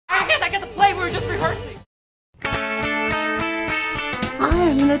back at the play. We were just rehearsing. I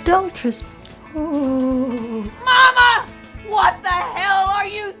am an adulteress. Oh. Mama! What the hell are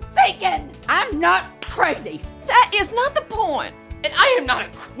you thinking? I'm not crazy. That is not the point. And I am not a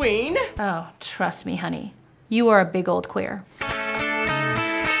queen. Oh, trust me, honey. You are a big old queer. Now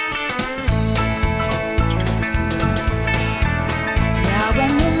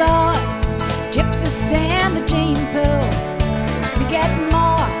when the Lord dips us in the gene pool, we get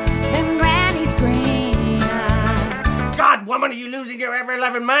more than Granny's green eyes. God, woman, are you losing your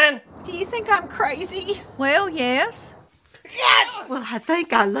ever-loving mind? Do you think I'm crazy? Well, yes. Well, I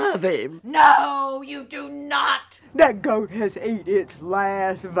think I love him. No, you do not. That goat has ate its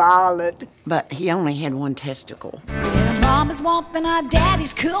last violet. But he only had one testicle. Our mama's warmth and our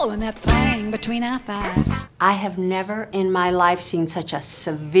daddy's cool, and they're playing between our thighs. I have never in my life seen such a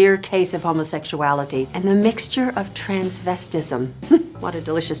severe case of homosexuality and the mixture of transvestism. What a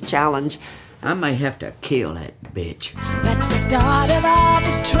delicious challenge. I may have to kill that bitch. That's the start of all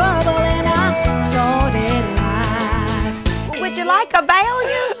this trouble in our sordid lives. Would you like a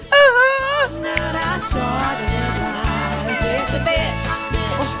value? Not our sordid lives. It's a bitch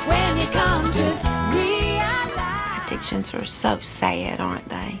when you come to realize. Addictions are so sad, aren't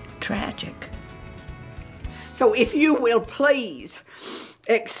they? Tragic. So if you will please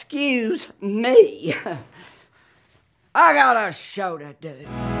excuse me, I got a show to do.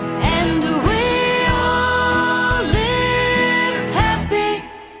 And we all live happy,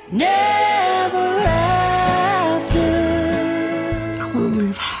 never after. I want to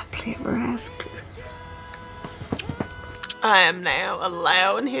live happily ever after. I am now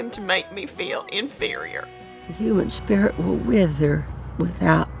allowing him to make me feel inferior. The human spirit will wither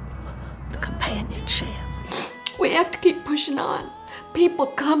without the companionship. We have to keep pushing on. People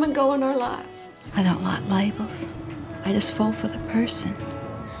come and go in our lives. I don't like labels. I just fall for the person.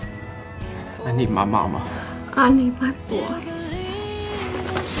 I need my mama. I need my boy.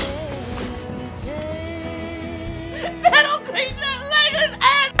 That'll clean that Legger's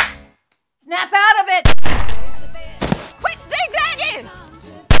ass! Snap out of it! Quit zigzagging!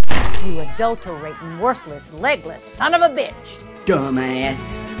 You adulterating, worthless, legless son of a bitch.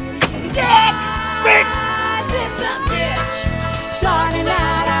 Dumbass. Dick! It's a bitch. Sorry,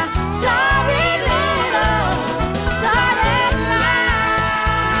 Lada. Sorry, Lada. Sorry, Lada.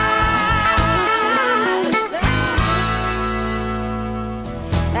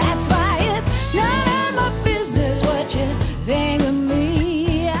 That's why it's none of my business what you think of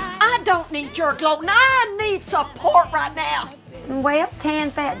me. I don't need your gloating. I need support right now. Well,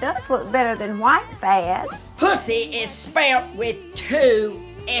 tan fat does look better than white fat. Pussy is spelled with 2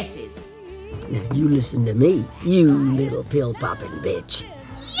 S's. Now you listen to me, you little pill-popping bitch.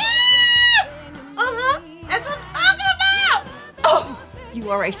 Yeah! Uh-huh. That's what I'm talking about! Oh, you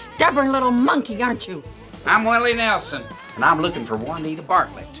are a stubborn little monkey, aren't you? I'm Willie Nelson, and I'm looking for Juanita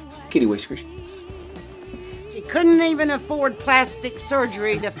Bartlett. Kitty Whiskers. She couldn't even afford plastic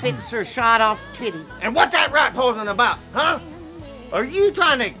surgery to fix her shot-off titty. And what's that right posing about, huh? Are you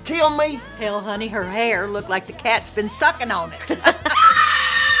trying to kill me? Hell, honey, her hair looked like the cat's been sucking on it.